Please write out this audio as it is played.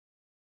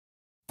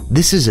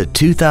This is a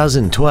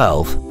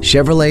 2012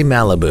 Chevrolet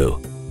Malibu.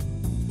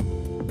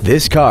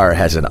 This car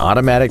has an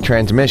automatic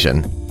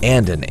transmission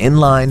and an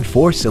inline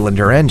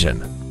 4-cylinder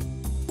engine.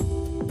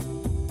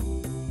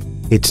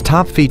 Its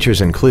top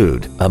features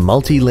include a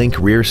multi-link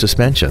rear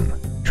suspension,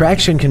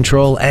 traction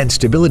control and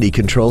stability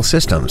control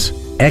systems,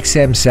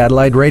 XM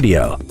satellite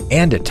radio,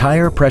 and a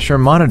tire pressure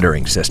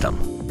monitoring system.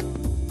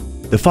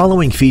 The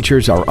following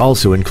features are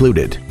also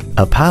included: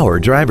 a power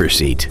driver's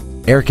seat,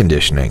 air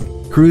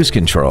conditioning, cruise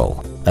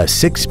control, a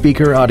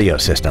 6-speaker audio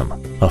system,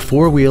 a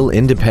 4-wheel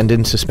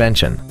independent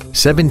suspension,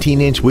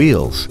 17-inch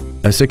wheels,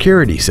 a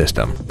security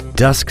system,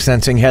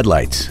 dusk-sensing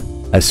headlights,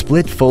 a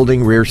split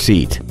folding rear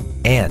seat,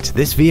 and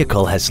this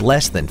vehicle has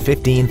less than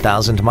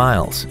 15,000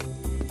 miles.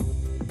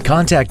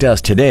 Contact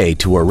us today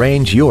to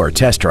arrange your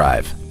test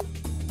drive.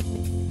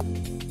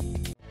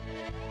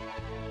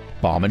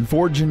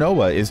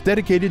 BaumannFordGenoa is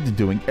dedicated to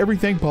doing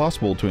everything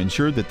possible to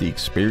ensure that the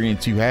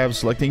experience you have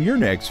selecting your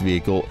next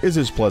vehicle is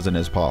as pleasant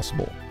as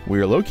possible. We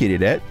are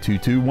located at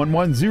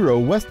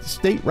 22110 West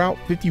State Route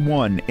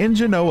 51 in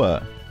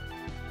Genoa.